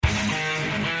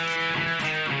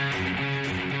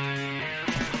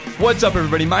What's up,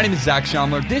 everybody? My name is Zach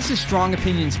Schaumler. This is Strong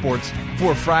Opinion Sports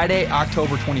for Friday,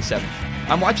 October 27th.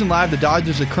 I'm watching live. The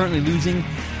Dodgers are currently losing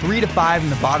 3-5 in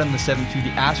the bottom of the 7th to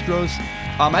the Astros.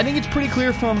 I think it's pretty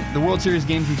clear from the World Series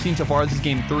games we've seen so far. This is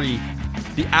Game 3.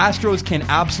 The Astros can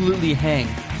absolutely hang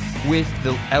with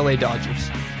the LA Dodgers.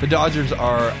 The Dodgers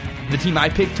are the team I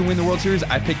picked to win the World Series.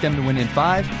 I picked them to win in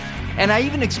 5. And I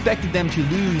even expected them to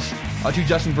lose to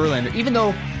Justin Verlander. Even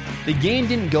though the game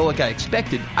didn't go like I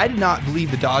expected, I did not believe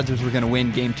the Dodgers were going to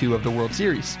win Game 2 of the World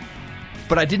Series.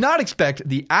 But I did not expect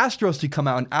the Astros to come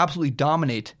out and absolutely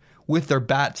dominate with their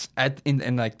bats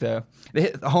in like they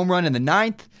hit the home run in the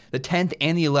 9th, the 10th,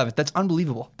 and the 11th. That's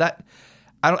unbelievable.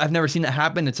 I've never seen that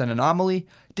happen. It's an anomaly.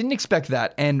 Didn't expect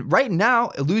that. And right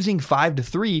now, losing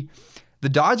 5-3, the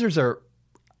Dodgers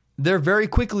they're very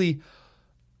quickly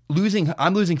losing.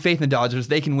 I'm losing faith in the Dodgers.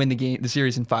 They can win the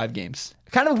series in 5 games.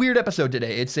 Kind of a weird episode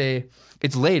today. It's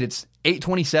late. It's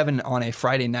 8:27 on a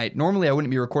Friday night. Normally I wouldn't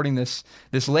be recording this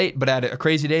late, but I had a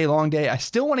crazy day, long day. I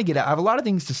still want to get out. I have a lot of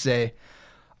things to say,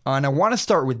 and I want to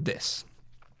start with this.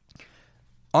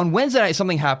 On Wednesday night,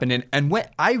 something happened, and when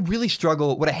I really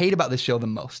struggle. What I hate about this show the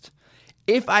most.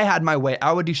 If I had my way,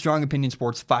 I would do Strong Opinion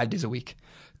Sports 5 days a week.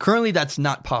 Currently, that's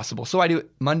not possible. So I do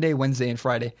it Monday, Wednesday, and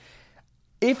Friday.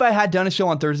 If I had done a show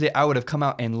on Thursday, I would have come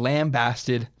out and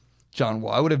lambasted John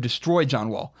Wall. I would have destroyed John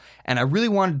Wall. And I really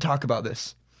wanted to talk about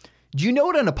this. Do you know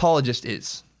what an apologist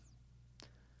is?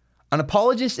 An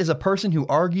apologist is a person who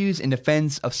argues in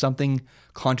defense of something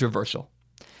controversial.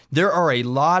 There are a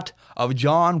lot of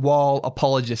John Wall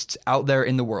apologists out there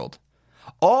in the world.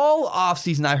 All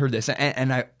offseason I heard this,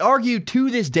 and I argue to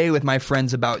this day with my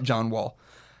friends about John Wall.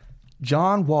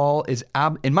 John Wall is,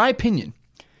 in my opinion,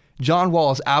 John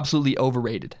Wall is absolutely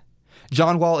overrated.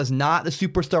 John Wall is not the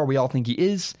superstar we all think he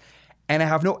is, and I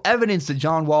have no evidence that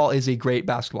John Wall is a great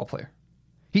basketball player.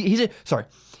 He's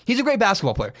a great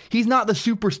basketball player. He's not the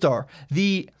superstar,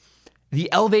 the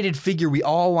elevated figure we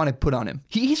all want to put on him.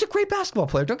 He's a great basketball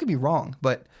player, don't get me wrong,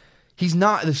 but he's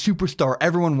not the superstar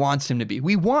everyone wants him to be.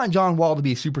 We want John Wall to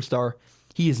be a superstar.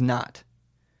 He is not.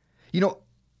 You know,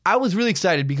 I was really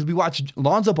excited because we watched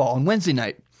Lonzo Ball on Wednesday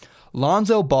night.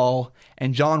 Lonzo Ball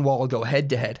and John Wall go head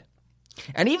to head.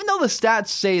 And even though the stats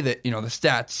say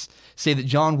that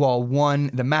John Wall won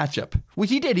the matchup, which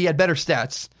he did, he had better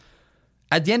stats.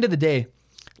 At the end of the day,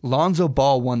 Lonzo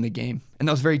Ball won the game, and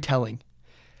that was very telling.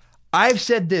 I've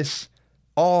said this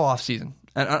all offseason.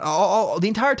 And the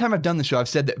entire time I've done the show, I've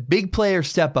said that big players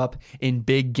step up in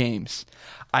big games.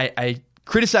 I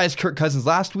criticized Kirk Cousins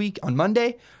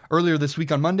earlier this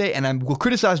week on Monday, and I will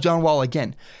criticize John Wall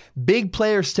again. Big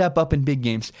players step up in big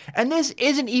games. And this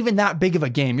isn't even that big of a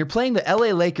game. You're playing the LA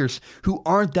Lakers, who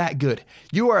aren't that good.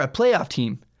 You are a playoff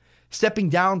team stepping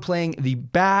down playing the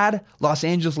bad Los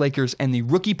Angeles Lakers and the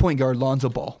rookie point guard Lonzo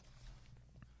Ball.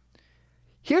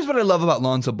 Here's what I love about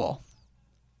Lonzo Ball.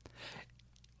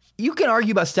 You can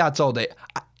argue about stats all day.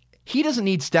 He doesn't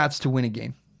need stats to win a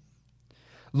game.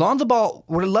 Lonzo Ball,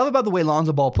 what I love about the way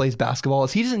Lonzo Ball plays basketball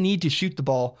is he doesn't need to shoot the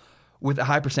ball with a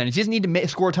high percentage. He doesn't need to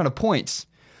score a ton of points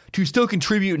to still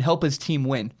contribute and help his team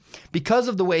win. Because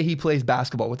of the way he plays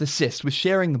basketball, with assists, with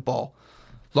sharing the ball,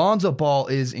 Lonzo Ball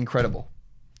is incredible.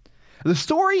 The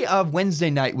story of Wednesday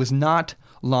night was not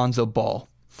Lonzo Ball.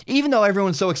 Even though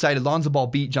everyone's so excited, Lonzo Ball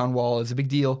beat John Wall is a big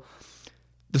deal.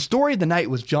 The story of the night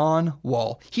was John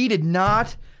Wall. He did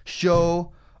not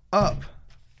show up.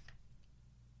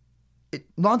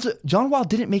 John Wall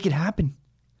didn't make it happen.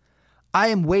 I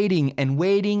am waiting and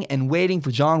waiting and waiting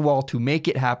for John Wall to make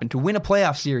it happen, to win a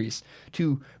playoff series,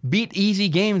 to beat easy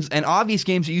games and obvious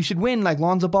games that you should win like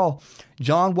Lonzo Ball.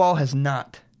 John Wall has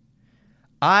not.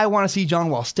 I want to see John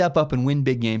Wall step up and win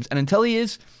big games. And until he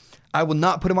is, I will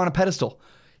not put him on a pedestal.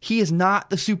 He is not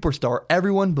the superstar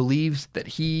everyone believes that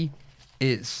he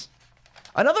is.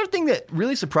 Another thing that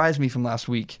really surprised me from last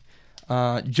week,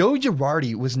 Joe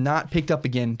Girardi was not picked up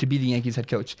again to be the Yankees head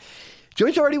coach. Joe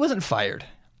Girardi wasn't fired.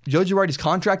 Joe Girardi's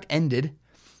contract ended,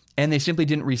 and they simply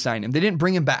didn't re-sign him. They didn't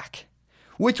bring him back,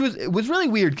 which was really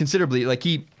weird considerably.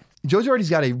 Joe Girardi's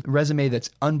got a resume that's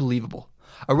unbelievable,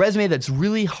 a resume that's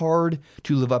really hard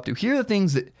to live up to. Here are the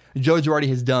things that Joe Girardi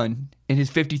has done in his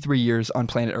 53 years on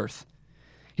planet Earth.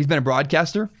 He's been a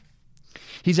broadcaster.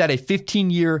 He's had a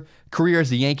 15-year career as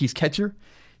the Yankees catcher.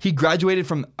 He graduated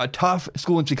from a tough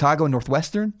school in Chicago,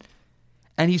 Northwestern,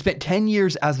 and he spent 10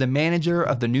 years as the manager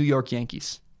of the New York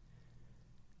Yankees.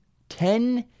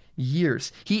 10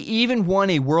 years. He even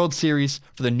won a World Series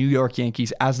for the New York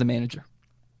Yankees as the manager.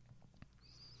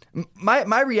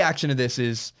 My reaction to this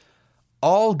is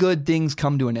all good things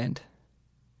come to an end.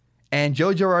 And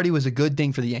Joe Girardi was a good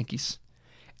thing for the Yankees.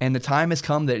 And the time has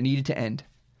come that it needed to end.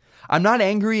 I'm not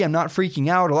angry. I'm not freaking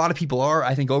out. A lot of people are,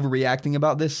 I think, overreacting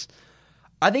about this.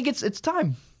 I think it's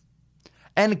time.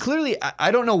 And clearly,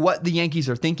 I don't know what the Yankees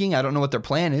are thinking. I don't know what their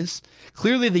plan is.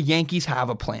 Clearly, the Yankees have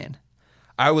a plan.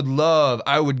 I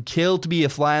would kill to be a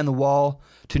fly on the wall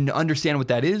to understand what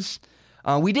that is.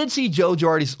 We did see Joe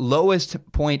Girardi's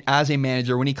lowest point as a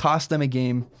manager when he cost them a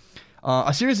game.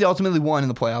 A series they ultimately won in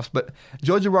the playoffs. But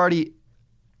Joe Girardi,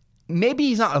 maybe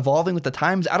he's not evolving with the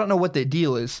times. I don't know what the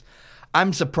deal is.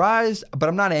 I'm surprised, but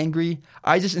I'm not angry.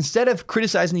 I just, instead of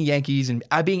criticizing the Yankees and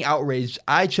being outraged,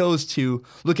 I chose to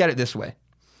look at it this way.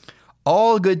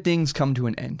 All good things come to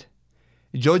an end.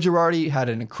 Joe Girardi had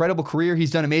an incredible career.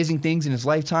 He's done amazing things in his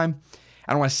lifetime.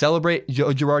 I don't want to celebrate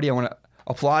Joe Girardi. I want to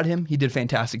applaud him. He did a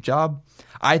fantastic job.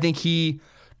 I think he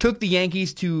took the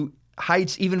Yankees to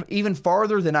heights even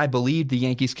farther than I believed the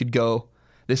Yankees could go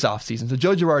this offseason. So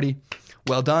Joe Girardi,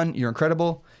 well done. You're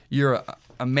incredible. You're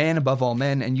a man above all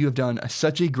men, and you have done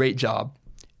such a great job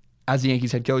as the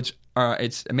Yankees head coach.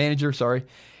 It's a manager, sorry.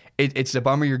 It's a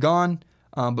bummer you're gone.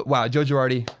 But wow, Joe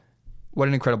Girardi, what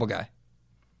an incredible guy.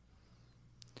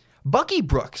 Bucky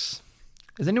Brooks.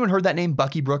 Has anyone heard that name,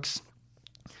 Bucky Brooks?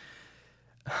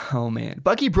 Oh, man.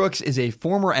 Bucky Brooks is a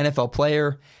former NFL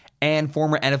player and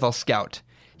former NFL scout.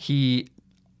 He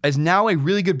is now a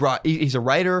really good he's a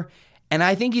writer, and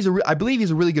I think I believe he's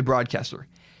a really good broadcaster.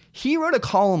 He wrote a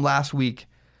column last week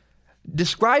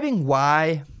describing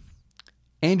why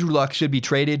Andrew Luck should be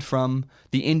traded from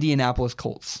the Indianapolis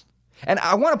Colts. And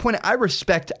I want to point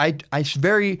out, I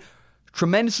very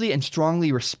tremendously and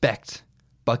strongly respect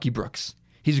Bucky Brooks.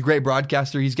 He's a great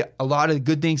broadcaster. He's got a lot of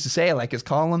good things to say. I like his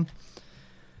column.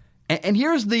 And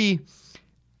here's the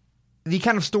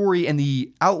kind of story and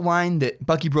the outline that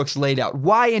Bucky Brooks laid out.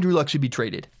 Why Andrew Luck should be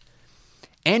traded.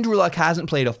 Andrew Luck hasn't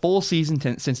played a full season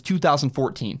since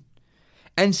 2014.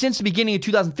 And since the beginning of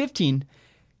 2015,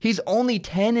 he's only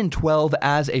 10-12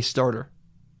 as a starter.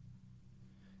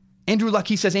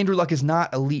 He says Andrew Luck is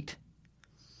not elite.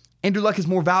 Andrew Luck is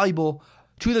more valuable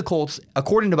to the Colts,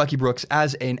 according to Bucky Brooks,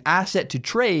 as an asset to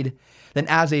trade than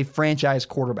as a franchise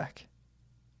quarterback.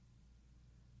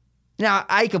 Now,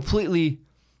 I completely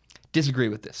disagree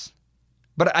with this,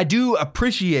 but I do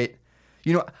appreciate,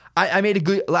 I made a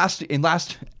good last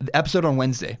episode on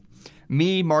Wednesday.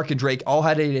 Me, Mark, and Drake all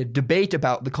had a debate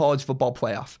about the college football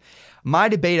playoff. My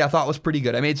debate I thought was pretty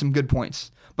good. I made some good points,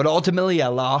 but ultimately I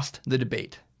lost the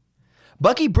debate.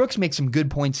 Bucky Brooks makes some good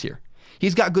points here.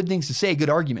 He's got good things to say, good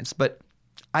arguments, but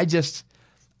I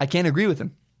can't agree with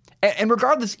him. And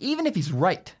regardless, even if he's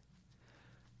right,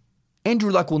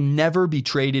 Andrew Luck will never be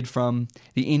traded from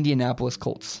the Indianapolis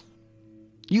Colts.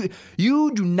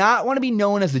 You do not want to be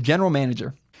known as the general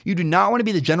manager. You do not want to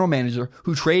be the general manager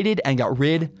who traded and got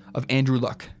rid of Andrew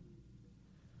Luck.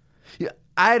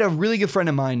 I had a really good friend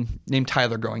of mine named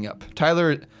Tyler growing up.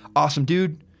 Tyler, awesome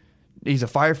dude. He's a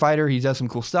firefighter. He does some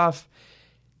cool stuff.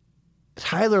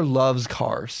 Tyler loves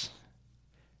cars.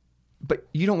 But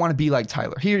you don't want to be like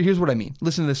Tyler. Here's what I mean.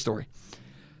 Listen to this story.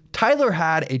 Tyler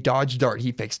had a Dodge Dart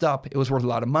he fixed up. It was worth a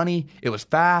lot of money. It was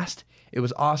fast. It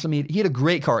was awesome. He had a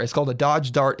great car. It's called a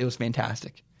Dodge Dart. It was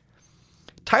fantastic.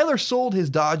 Tyler sold his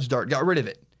Dodge Dart, got rid of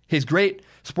it. His great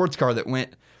sports car that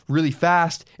went really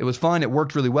fast. It was fun. It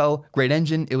worked really well. Great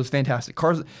engine. It was fantastic.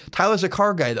 Tyler's a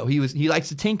car guy, though. He likes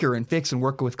to tinker and fix and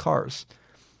work with cars.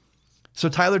 So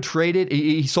Tyler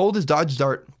he sold his Dodge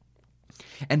Dart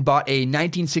and bought a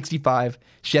 1965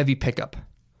 Chevy pickup.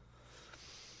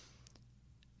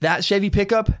 That Chevy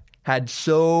pickup had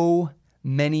so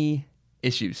many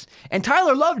issues. And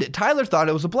Tyler loved it. Tyler thought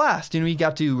it was a blast. He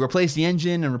got to replace the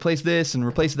engine and replace this and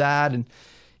replace that. And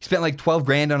he spent like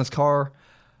 $12,000 on his car.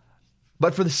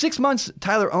 But for the 6 months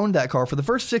Tyler owned that car, for the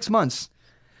first 6 months,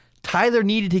 Tyler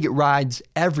needed to get rides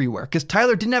everywhere because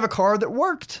Tyler didn't have a car that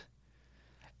worked.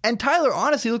 And Tyler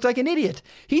honestly looked like an idiot.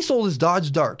 He sold his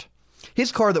Dodge Dart,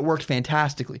 his car that worked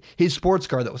fantastically, his sports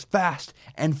car that was fast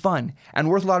and fun and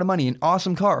worth a lot of money, an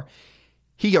awesome car.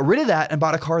 He got rid of that and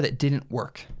bought a car that didn't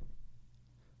work.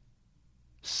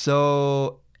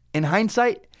 So, in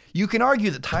hindsight, you can argue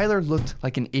that Tyler looked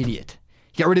like an idiot.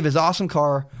 He got rid of his awesome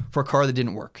car for a car that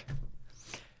didn't work.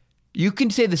 You can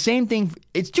say the same thing.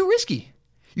 It's too risky.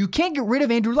 You can't get rid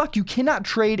of Andrew Luck. You cannot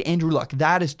trade Andrew Luck.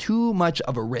 That is too much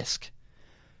of a risk.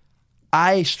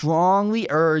 I strongly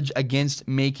urge against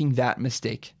making that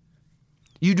mistake.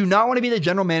 You do not want to be the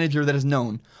general manager that is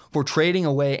known for trading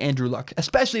away Andrew Luck,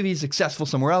 especially if he's successful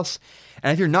somewhere else.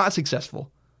 And if you're not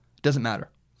successful, it doesn't matter.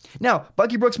 Now,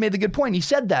 Bucky Brooks made the good point. He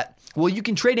said that, well, you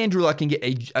can trade Andrew Luck and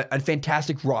get a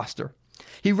fantastic roster.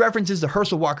 He references the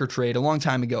Herschel Walker trade a long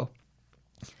time ago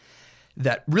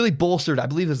that really bolstered, I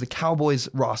believe it was the Cowboys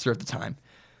roster at the time.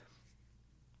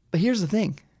 But here's the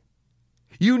thing.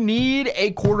 You need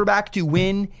a quarterback to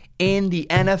win in the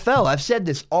NFL. I've said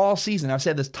this all season. I've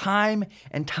said this time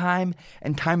and time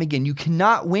and time again. You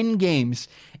cannot win games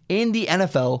in the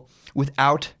NFL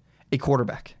without a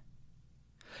quarterback.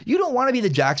 You don't want to be the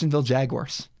Jacksonville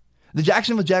Jaguars. The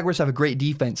Jacksonville Jaguars have a great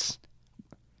defense,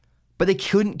 but they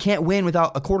can't win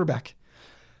without a quarterback.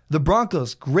 The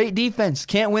Broncos, great defense,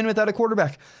 can't win without a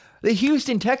quarterback. The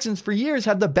Houston Texans for years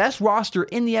had the best roster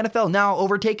in the NFL, now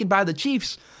overtaken by the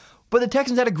Chiefs. But the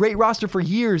Texans had a great roster for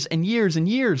years and years and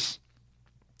years.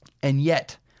 And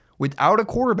yet, without a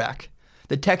quarterback,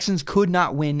 the Texans could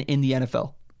not win in the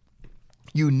NFL.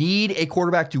 You need a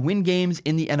quarterback to win games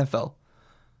in the NFL.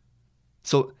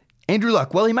 So, Andrew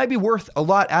Luck, well, he might be worth a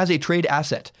lot as a trade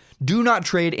asset. Do not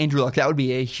trade Andrew Luck. That would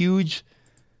be a huge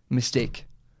mistake.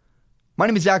 My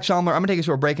name is Zach Schaumler. I'm going to take a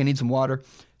short break. I need some water.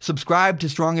 Subscribe to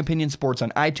Strong Opinion Sports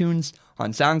on iTunes,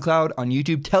 on SoundCloud, on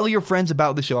YouTube. Tell your friends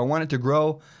about the show. I want it to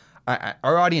grow.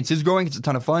 Our audience is growing. It's a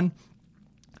ton of fun.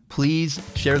 Please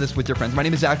share this with your friends. My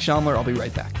name is Zach Schaumler. I'll be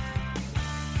right back.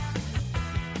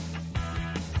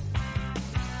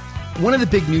 One of the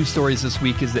big news stories this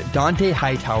week is that Dont'a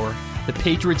Hightower, the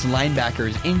Patriots linebacker,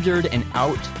 is injured and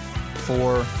out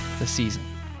for the season.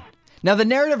 Now, the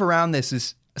narrative around this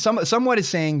is somewhat is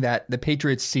saying that the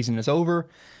Patriots season is over.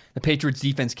 The Patriots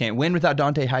defense can't win without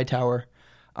Dont'a Hightower.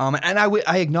 And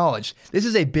I acknowledge this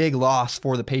is a big loss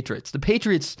for the Patriots. The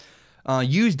Patriots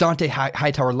use Dont'a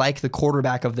Hightower like the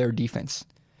quarterback of their defense.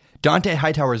 Dont'a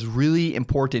Hightower is really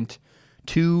important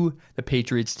to the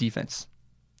Patriots defense.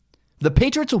 The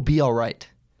Patriots will be all right.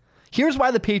 Here's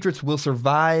why the Patriots will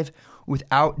survive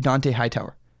without Dont'a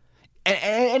Hightower.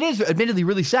 And it is admittedly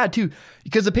really sad too,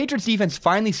 because the Patriots defense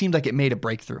finally seemed like it made a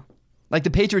breakthrough. Like the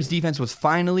Patriots defense was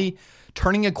finally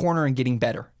turning a corner and getting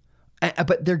better.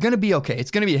 But they're going to be okay. It's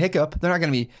going to be a hiccup. They're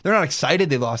not excited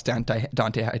they lost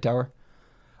Dont'a Hightower.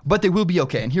 But they will be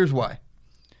okay, and here's why.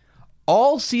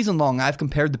 All season long, I've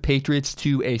compared the Patriots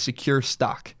to a secure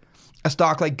stock. A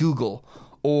stock like Google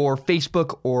or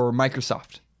Facebook or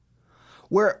Microsoft.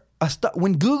 Where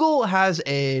when Google has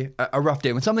a rough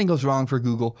day, when something goes wrong for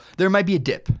Google, there might be a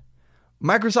dip.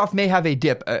 Microsoft may have a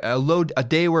dip, a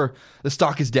day where the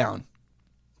stock is down.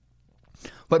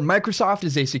 But Microsoft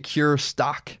is a secure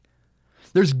stock.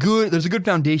 There's a good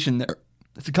foundation there.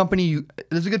 There's a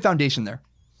good foundation there.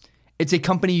 It's a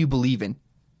company you believe in.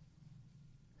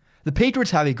 The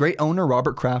Patriots have a great owner,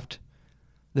 Robert Kraft,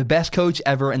 the best coach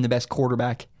ever and the best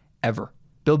quarterback ever,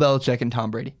 Bill Belichick and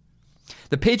Tom Brady.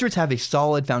 The Patriots have a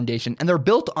solid foundation, and they're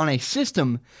built on a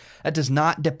system that does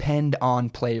not depend on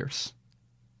players.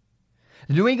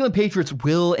 The New England Patriots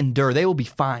will endure. They will be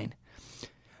fine.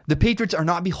 The Patriots are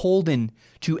not beholden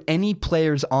to any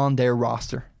players on their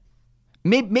roster.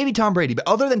 Maybe Tom Brady, but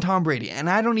other than Tom Brady, and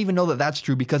I don't even know that that's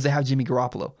true because they have Jimmy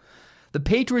Garoppolo. The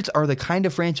Patriots are the kind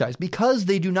of franchise, because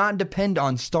they do not depend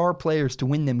on star players to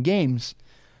win them games,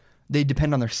 they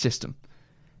depend on their system.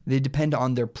 They depend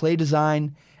on their play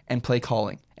design and play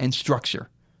calling and structure.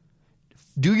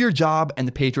 Do your job and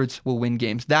the Patriots will win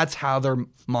games. That's how their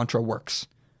mantra works.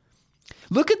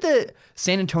 Look at the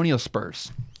San Antonio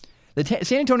Spurs. The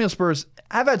San Antonio Spurs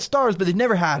have had stars, but they've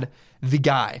never had the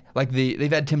guy. Like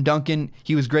they've had Tim Duncan.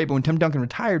 He was great, but when Tim Duncan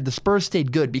retired, the Spurs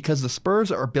stayed good because the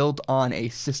Spurs are built on a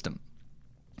system.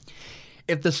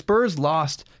 If the Spurs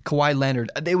lost Kawhi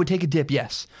Leonard, they would take a dip,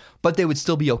 yes, but they would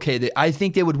still be okay. I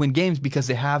think they would win games because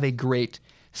they have a great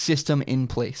system in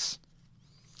place.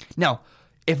 Now,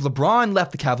 if LeBron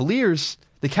left the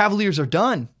Cavaliers are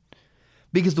done.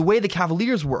 Because the way the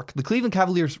Cavaliers work, the Cleveland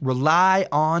Cavaliers rely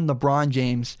on LeBron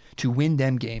James to win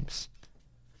them games.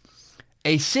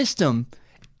 A system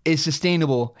is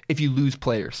sustainable if you lose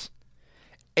players.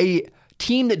 A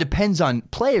team that depends on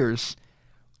players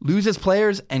loses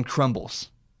players and crumbles.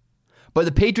 But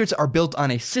the Patriots are built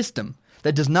on a system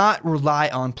that does not rely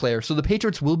on players. So the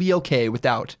Patriots will be okay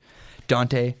without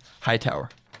Dont'a Hightower.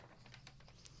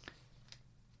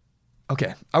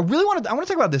 Okay, I want to talk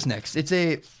about this next. It's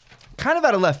a kind of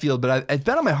out of left field, but it's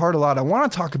been on my heart a lot. I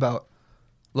want to talk about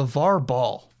LeVar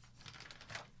Ball.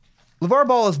 LeVar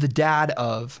Ball is the dad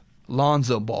of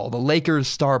Lonzo Ball, the Lakers'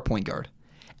 star point guard.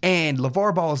 And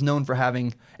LeVar Ball is known for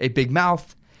having a big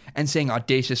mouth and saying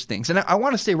audacious things. And I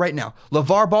want to say right now,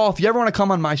 LeVar Ball, if you ever want to come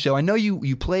on my show, I know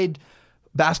you played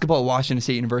basketball at Washington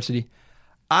State University.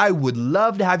 I would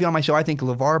love to have you on my show. I think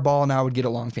LeVar Ball and I would get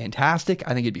along fantastic.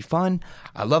 I think it'd be fun.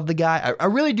 I love the guy. I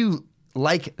really do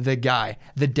like the guy,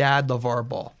 the dad LeVar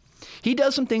Ball. He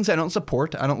does some things I don't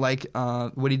support. I don't like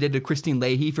what he did to Christine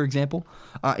Leahy, for example.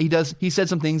 He said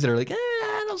some things that are like,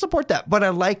 I don't support that. But I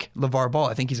like LeVar Ball.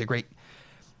 I think he's a great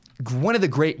one of the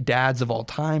great dads of all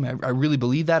time. I really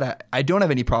believe that. I don't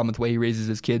have any problem with the way he raises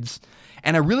his kids.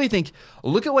 And I really think,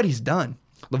 look at what he's done.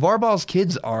 LeVar Ball's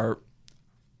kids are,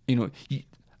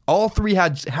 all three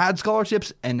had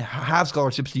scholarships and have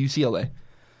scholarships to UCLA.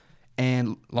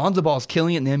 And Lonzo Ball's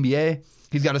killing it in the NBA.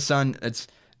 He's got a son that's,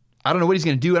 I don't know what he's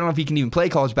going to do. I don't know if he can even play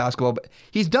college basketball, but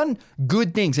he's done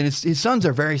good things, and his sons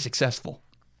are very successful.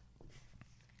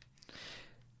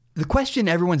 The question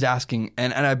everyone's asking,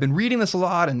 and I've been reading this a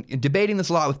lot and debating this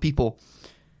a lot with people,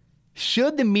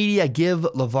 should the media give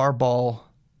LeVar Ball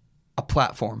a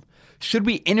platform? Should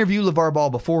we interview LeVar Ball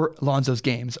before Lonzo's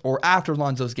games or after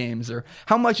Lonzo's games? Or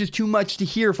how much is too much to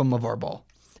hear from LeVar Ball?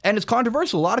 And it's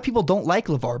controversial. A lot of people don't like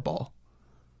LeVar Ball.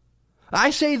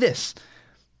 I say this.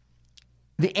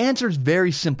 The answer is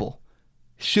very simple.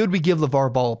 Should we give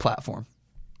LeVar Ball a platform?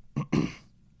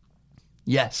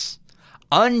 Yes.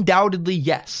 Undoubtedly,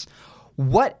 yes.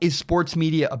 What is sports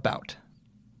media about?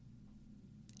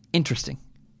 Interesting.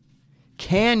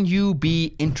 Can you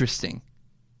be interesting?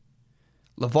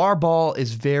 LeVar Ball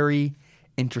is very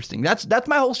interesting. That's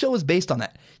my whole show is based on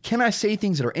that. Can I say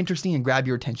things that are interesting and grab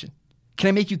your attention? Can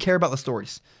I make you care about the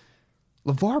stories?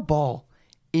 LeVar Ball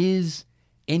is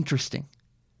interesting.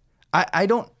 I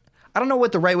don't know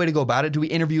what the right way to go about it. Do we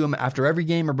interview him after every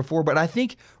game or before? But I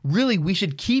think really we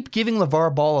should keep giving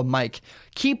LeVar Ball a mic.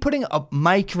 Keep putting a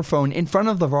microphone in front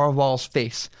of LeVar Ball's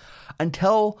face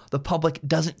until the public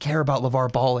doesn't care about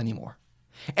LeVar Ball anymore.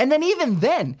 And then even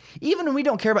when we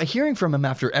don't care about hearing from him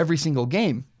after every single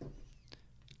game,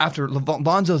 after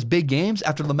Lonzo's big games,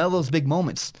 after LaMelo's big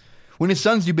moments, when his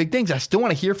sons do big things, I still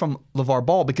want to hear from LeVar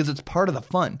Ball because it's part of the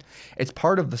fun. It's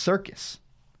part of the circus.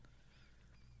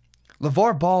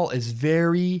 LeVar Ball is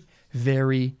very,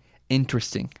 very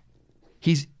interesting.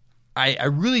 I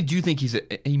really do think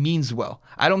he means well.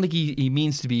 I don't think he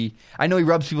means to be, I know he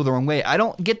rubs people the wrong way. I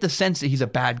don't get the sense that he's a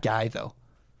bad guy though.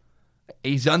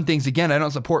 He's done things, again, I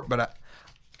don't support, but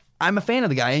I'm a fan of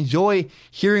the guy. I enjoy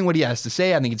hearing what he has to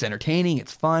say. I think it's entertaining,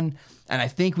 it's fun, and I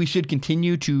think the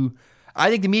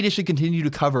media should continue to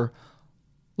cover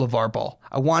LeVar Ball.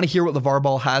 I want to hear what LeVar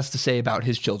Ball has to say about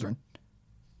his children.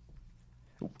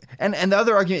 And the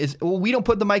other argument is, well, we don't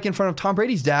put the mic in front of Tom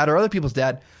Brady's dad or other people's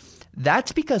dad.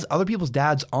 That's because other people's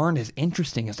dads aren't as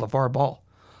interesting as LeVar Ball.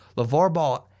 LeVar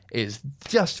Ball is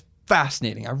just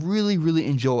fascinating. I really, really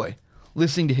enjoy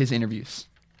listening to his interviews.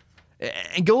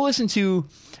 And go listen to,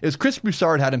 it was Chris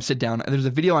Broussard had him sit down. There's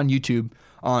a video on YouTube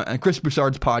on Chris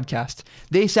Broussard's podcast.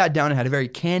 They sat down and had a very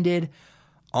candid,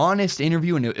 honest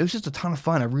interview, and it was just a ton of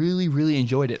fun. I really, really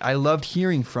enjoyed it. I loved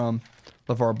hearing from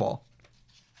LeVar Ball.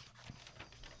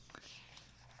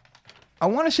 I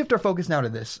want to shift our focus now to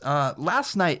this.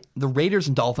 Last night, the Raiders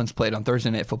and Dolphins played on Thursday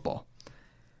Night Football.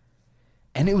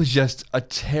 And it was just a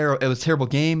terrible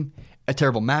game, a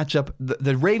terrible matchup.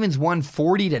 The Ravens won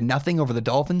 40-0 over the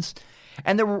Dolphins.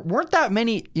 And there weren't that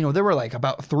many, there were like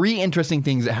about 3 interesting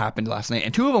things that happened last night.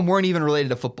 And 2 of them weren't even related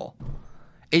to football.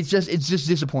 It's just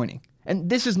disappointing.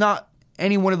 And this is not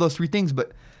any one of those 3 things,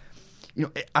 but,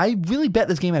 I really bet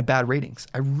this game had bad ratings.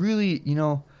 I really,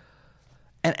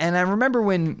 and I remember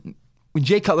when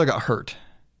Jay Cutler got hurt,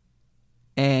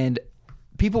 and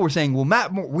people were saying, well,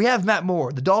 we have Matt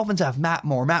Moore. The Dolphins have Matt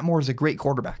Moore. Matt Moore is a great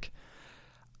quarterback.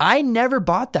 I never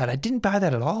bought that. I didn't buy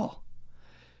that at all.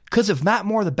 Because if Matt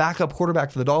Moore, the backup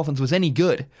quarterback for the Dolphins, was any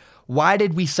good, why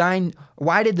did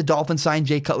the Dolphins sign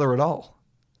Jay Cutler at all?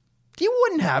 You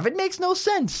wouldn't have. It makes no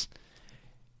sense.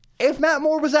 If Matt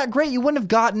Moore was that great, you wouldn't have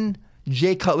gotten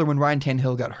Jay Cutler when Ryan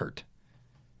Tannehill got hurt.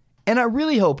 And I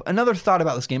really hope, another thought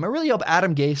about this game, I really hope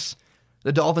Adam Gase,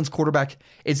 the Dolphins quarterback,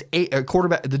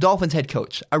 the Dolphins head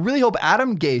coach. I really hope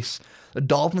Adam Gase, the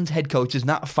Dolphins head coach, is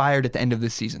not fired at the end of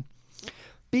this season.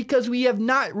 Because we have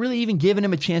not really even given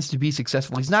him a chance to be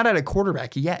successful. He's not at a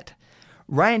quarterback yet.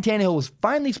 Ryan Tannehill was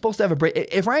finally supposed to have a break.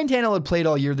 If Ryan Tannehill had played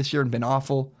all year this year and been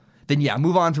awful, then yeah,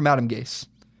 move on from Adam Gase.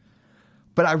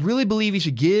 But I really believe he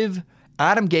should give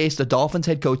Adam Gase, the Dolphins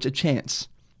head coach, a chance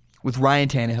with Ryan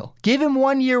Tannehill. Give him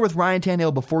 1 year with Ryan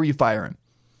Tannehill before you fire him.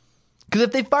 Because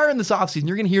if they fire him this offseason,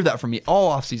 you're going to hear that from me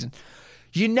all offseason.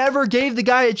 You never gave the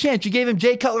guy a chance. You gave him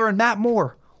Jay Cutler and Matt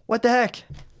Moore. What the heck?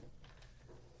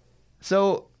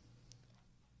 So,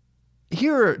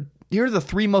 here are the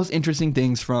 3 most interesting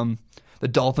things from the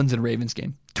Dolphins and Ravens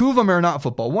game. 2 of them are not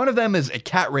football. One of them is a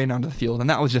cat ran onto the field, and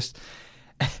that was just...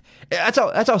 That's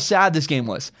how sad this game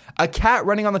was. A cat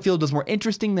running on the field was more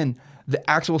interesting than the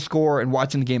actual score and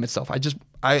watching the game itself.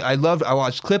 I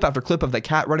watched clip after clip of that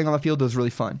cat running on the field. It was really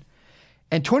fun.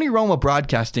 And Tony Romo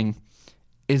broadcasting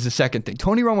is the second thing.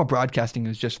 Tony Romo broadcasting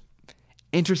is just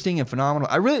interesting and phenomenal.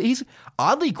 He's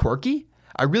oddly quirky.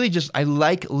 I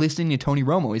like listening to Tony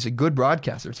Romo. He's a good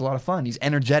broadcaster. It's a lot of fun. He's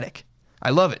energetic. I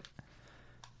love it.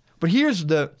 But here's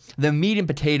the meat and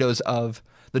potatoes of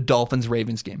the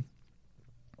Dolphins-Ravens game.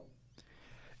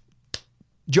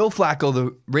 Joe Flacco,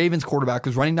 the Ravens quarterback,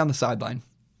 was running down the sideline,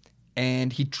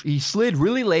 and he slid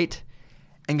really late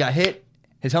and got hit.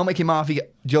 His helmet came off.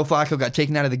 Joe Flacco got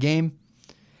taken out of the game.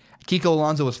 Kiko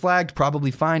Alonso was flagged,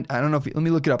 probably fined. I don't know let me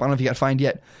look it up. I don't know if he got fined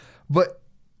yet. But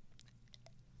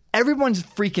everyone's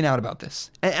freaking out about this.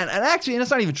 And actually,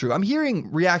 that's not even true. I'm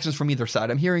hearing reactions from either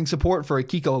side. I'm hearing support for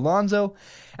Kiko Alonso,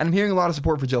 and I'm hearing a lot of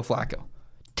support for Joe Flacco.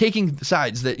 Taking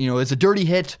sides that, it's a dirty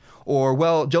hit, or,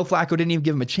 well, Joe Flacco didn't even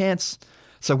give him a chance.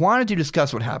 So I wanted to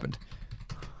discuss what happened.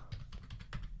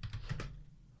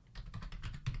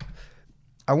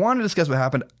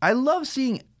 I love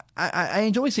seeing, I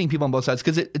enjoy seeing people on both sides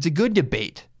because it's a good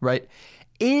debate, right?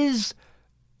 Is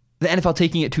the NFL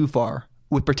taking it too far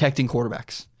with protecting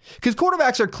quarterbacks? Because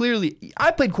quarterbacks are clearly,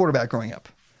 I played quarterback growing up.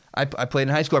 I played in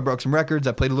high school. I broke some records.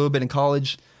 I played a little bit in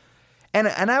college. And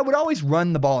I would always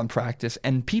run the ball in practice,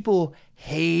 and people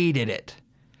hated it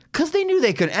because they knew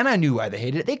they couldn't. And I knew why they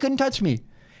hated it. They couldn't touch me.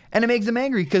 And it makes them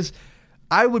angry because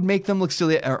I would make them look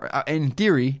silly. In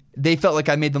theory, they felt like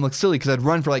I made them look silly because I'd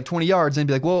run for like 20 yards and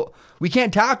be like, well, we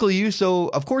can't tackle you, so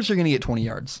of course you're going to get 20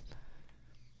 yards.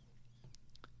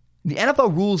 The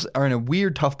NFL rules are in a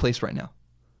weird, tough place right now.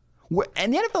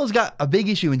 And the NFL's got a big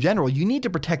issue in general. You need to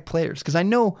protect players because I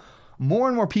know more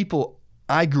and more people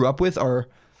I grew up with are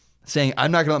saying,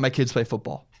 I'm not going to let my kids play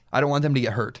football. I don't want them to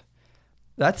get hurt.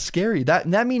 That's scary.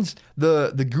 That means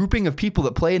the grouping of people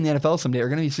that play in the NFL someday are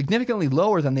going to be significantly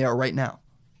lower than they are right now.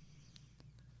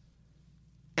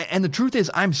 And the truth is,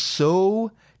 I'm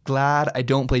so glad I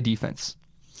don't play defense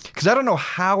because I don't know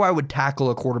how I would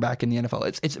tackle a quarterback in the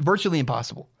NFL. It's virtually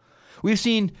impossible. We've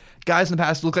seen guys in the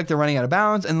past look like they're running out of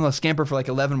bounds and then they'll scamper for like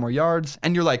 11 more yards.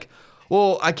 And you're like,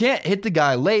 well, I can't hit the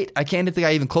guy late. I can't hit the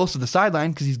guy even close to the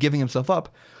sideline because he's giving himself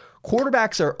up.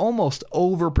 Quarterbacks are almost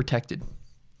overprotected.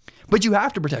 But you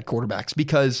have to protect quarterbacks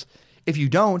because if you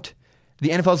don't, the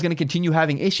NFL is going to continue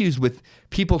having issues with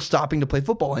people stopping to play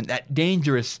football and that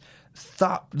dangerous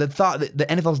thought that the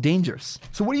NFL is dangerous.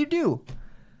 So what do?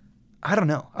 I don't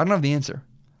know. I don't have the answer.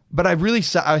 But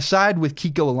I side with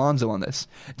Kiko Alonso on this.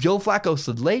 Joe Flacco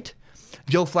slid late.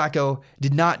 Joe Flacco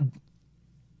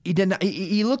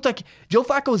he looked like Joe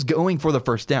Flacco was going for the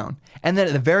first down. And then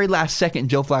at the very last second,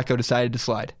 Joe Flacco decided to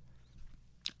slide.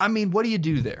 I mean, what do you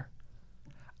do there?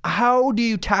 How do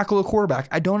you tackle a quarterback?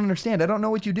 I don't understand. I don't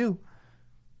know what you do.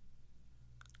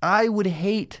 I would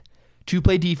hate to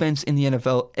play defense in the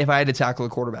NFL if I had to tackle a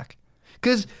quarterback.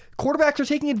 Because quarterbacks are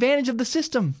taking advantage of the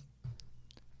system.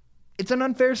 It's an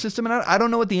unfair system, and I don't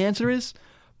know what the answer is,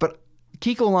 but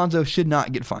Kiko Alonso should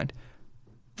not get fined.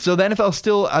 So the NFL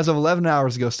still, as of 11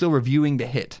 hours ago, still reviewing the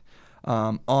hit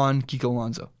on Kiko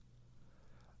Alonso.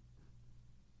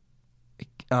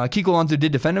 Kiko Alonso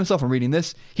did defend himself. I'm reading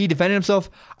this. He defended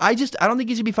himself. I don't think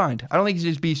he should be fined. I don't think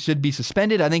he should be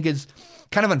suspended. I think it's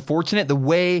kind of unfortunate the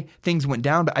way things went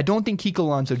down, but I don't think Kiko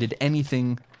Alonso did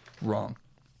anything wrong.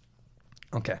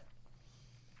 Okay.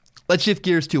 Let's shift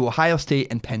gears to Ohio State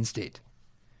and Penn State.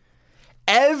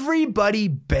 Everybody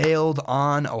bailed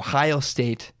on Ohio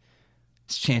State's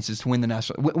chances to win the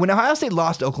national. When Ohio State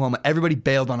lost to Oklahoma, everybody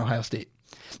bailed on Ohio State.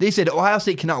 They said Ohio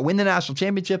State cannot win the national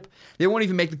championship. They won't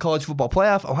even make the college football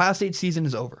playoff. Ohio State's season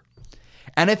is over.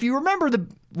 And if you remember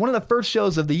one of the first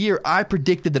shows of the year, I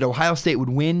predicted that Ohio State would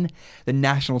win the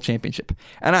national championship.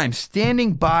 And I'm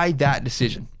standing by that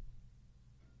decision.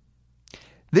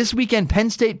 This weekend, Penn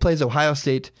State plays Ohio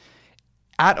State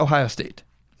at Ohio State.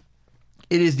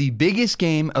 It is the biggest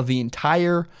game of the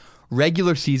entire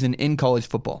regular season in college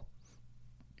football.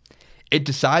 It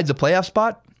decides a playoff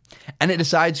spot, and it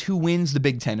decides who wins the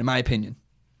Big Ten, in my opinion.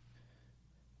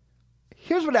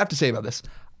 Here's what I have to say about this.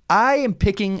 I am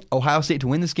picking Ohio State to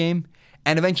win this game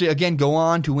and eventually, again, go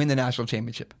on to win the national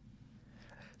championship.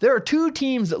 There are two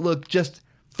teams that look just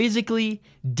physically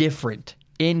different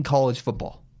in college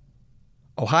football.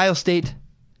 Ohio State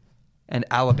and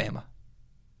Alabama.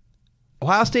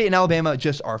 Ohio State and Alabama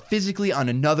just are physically on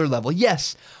another level.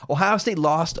 Yes, Ohio State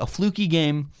lost a fluky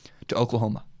game to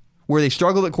Oklahoma, where they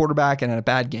struggled at quarterback and had a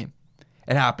bad game.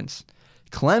 It happens.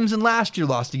 Clemson last year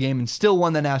lost a game and still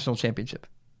won the national championship.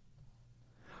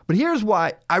 But here's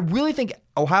why I really think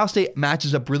Ohio State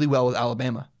matches up really well with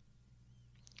Alabama.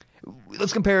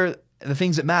 Let's compare the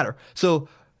things that matter. So,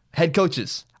 head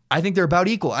coaches, I think they're about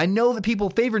equal. I know that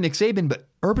people favor Nick Saban, but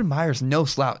Urban Meyer's no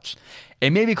slouch. It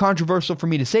may be controversial for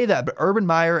me to say that, but Urban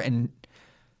Meyer and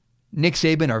Nick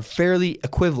Saban are fairly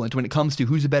equivalent when it comes to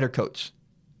who's a better coach.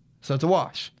 So it's a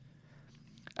wash.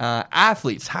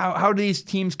 Athletes, how do these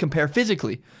teams compare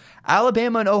physically?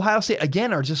 Alabama and Ohio State,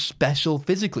 again, are just special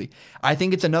physically. I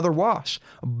think it's another wash.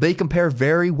 They compare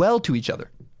very well to each other.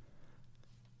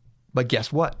 But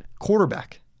guess what?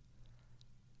 Quarterback.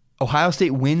 Ohio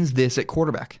State wins this at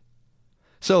quarterback.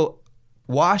 So,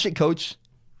 wash at coach,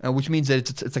 which means that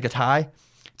it's like a tie.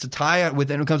 It's a tie when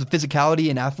it comes to physicality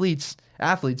and athletes,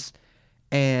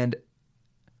 and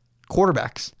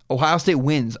quarterbacks. Ohio State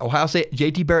wins. Ohio State,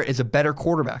 JT Barrett is a better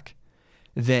quarterback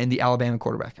than the Alabama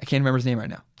quarterback. I can't remember his name right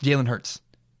now. Jalen Hurts.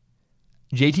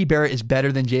 JT Barrett is better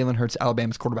than Jalen Hurts,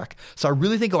 Alabama's quarterback. So I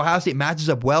really think Ohio State matches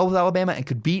up well with Alabama and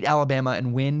could beat Alabama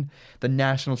and win the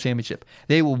national championship.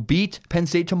 They will beat Penn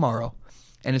State tomorrow,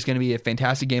 and it's going to be a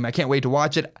fantastic game. I can't wait to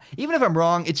watch it. Even if I'm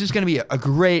wrong, it's just going to be a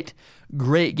great,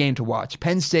 great game to watch.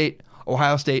 Penn State,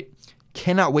 Ohio State,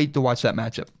 cannot wait to watch that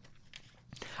matchup.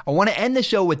 I want to end the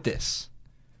show with this.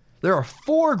 There are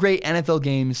 4 great NFL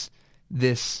games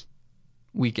this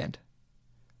weekend.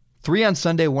 3 on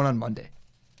Sunday, 1 on Monday.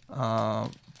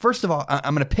 First of all,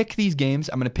 I'm going to pick these games.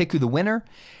 I'm going to pick who the winner,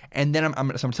 and then I'm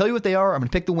going to tell you what they are. I'm going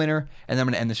to pick the winner, and then I'm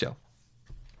going to end the show.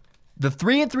 The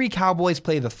 3-3 Cowboys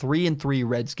play the 3-3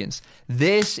 Redskins.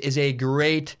 This is a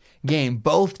great game.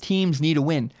 Both teams need a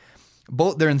win.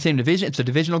 They're in the same division. It's a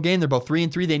divisional game. They're both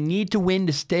 3-3. They need to win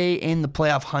to stay in the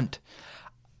playoff hunt.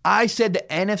 I said the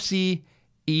NFC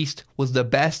East was the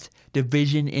best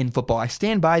division in football. I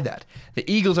stand by that. The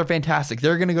Eagles are fantastic.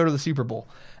 They're going to go to the Super Bowl.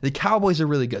 The Cowboys are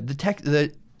really good.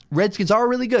 The Redskins are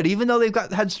really good. Even though they've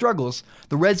had struggles,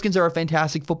 the Redskins are a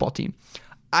fantastic football team.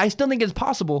 I still think it's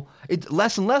possible. It's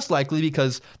less and less likely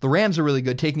because the Rams are really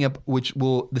good, the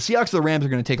Seahawks or the Rams are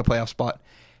going to take a playoff spot.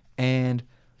 And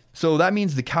so that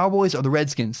means the Cowboys or the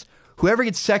Redskins, whoever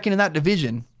gets second in that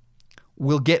division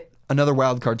will get another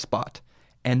wild card spot.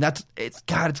 And it's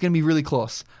going to be really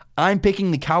close. I'm picking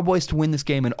the Cowboys to win this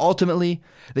game, and ultimately,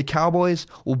 the Cowboys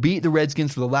will beat the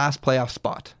Redskins for the last playoff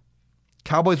spot.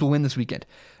 Cowboys will win this weekend.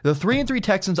 The 3-3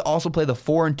 Texans also play the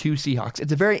 4-2 Seahawks.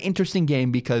 It's a very interesting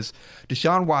game because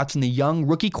Deshaun Watson, the young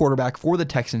rookie quarterback for the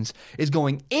Texans, is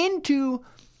going into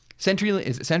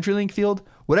CenturyLink Field?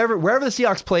 Wherever the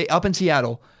Seahawks play up in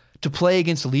Seattle to play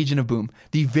against the Legion of Boom,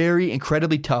 the very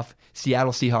incredibly tough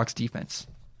Seattle Seahawks defense.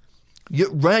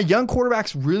 Young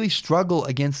quarterbacks really struggle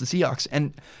against the Seahawks.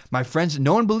 And my friends,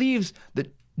 no one believes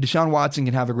that Deshaun Watson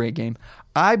can have a great game.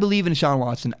 I believe in Deshaun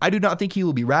Watson. I do not think he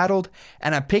will be rattled.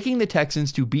 And I'm picking the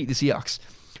Texans to beat the Seahawks.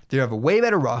 They have a way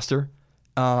better roster.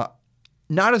 Not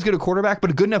as good a quarterback,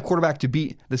 but a good enough quarterback to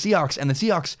beat the Seahawks. And the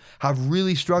Seahawks have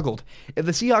really struggled. If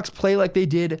the Seahawks play like they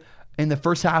did in the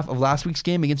first half of last week's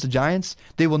game against the Giants,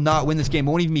 they will not win this game.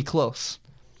 It won't even be close.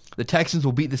 The Texans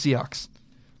will beat the Seahawks.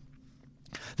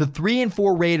 The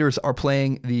 3-4 Raiders are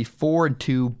playing the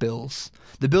 4-2 Bills.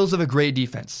 The Bills have a great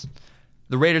defense.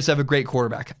 The Raiders have a great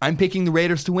quarterback. I'm picking the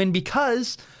Raiders to win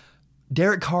because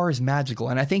Derek Carr is magical,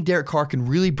 and I think Derek Carr can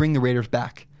really bring the Raiders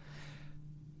back.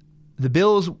 The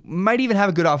Bills might even have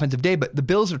a good offensive day, but the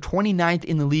Bills are 29th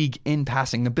in the league in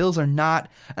passing. The Bills are not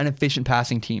an efficient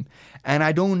passing team, and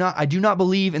I do not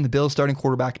believe in the Bills starting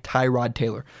quarterback Tyrod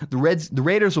Taylor. The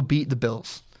Raiders will beat the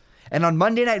Bills. And on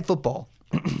Monday Night Football,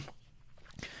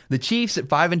 the Chiefs at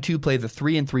 5-2 play the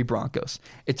 3-3 Broncos.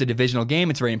 It's a divisional game.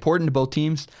 It's very important to both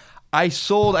teams. I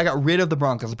got rid of the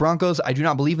Broncos. The Broncos, I do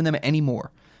not believe in them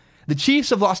anymore. The Chiefs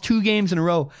have lost 2 games in a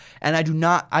row, and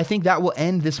I think that will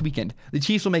end this weekend. The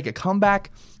Chiefs will make a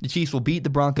comeback. The Chiefs will beat the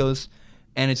Broncos,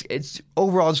 and it's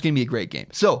overall just going to be a great game.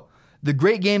 So, the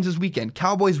great games this weekend: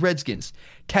 Cowboys, Redskins,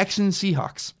 Texans,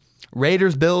 Seahawks,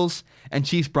 Raiders, Bills, and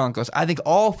Chiefs, Broncos. I think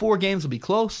all 4 games will be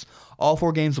close. All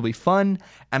 4 games will be fun,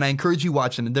 and I encourage you to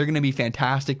watch them. They're going to be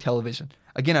fantastic television.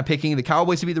 Again, I'm picking the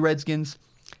Cowboys to beat the Redskins,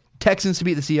 Texans to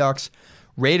beat the Seahawks,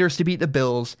 Raiders to beat the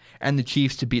Bills, and the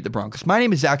Chiefs to beat the Broncos. My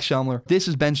name is Zach Schumler. This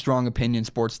has been Strong Opinion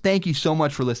Sports. Thank you so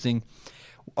much for listening.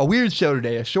 A weird show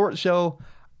today, a short show,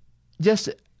 just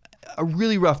a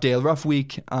really rough day, a rough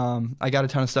week. I got a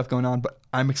ton of stuff going on, but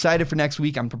I'm excited for next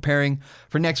week. I'm preparing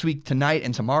for next week tonight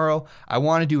and tomorrow. I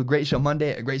want to do a great show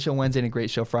Monday, a great show Wednesday, and a great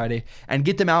show Friday, and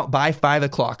get them out by 5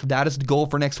 o'clock. That is the goal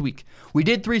for next week. We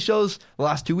did 3 shows the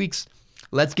last 2 weeks.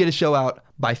 Let's get a show out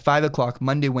by 5 o'clock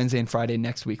Monday, Wednesday, and Friday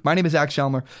next week. My name is Zach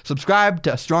Schumler. Subscribe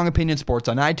to Strong Opinion Sports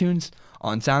on iTunes,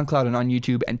 on SoundCloud, and on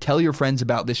YouTube, and tell your friends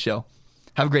about this show.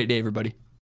 Have a great day, everybody.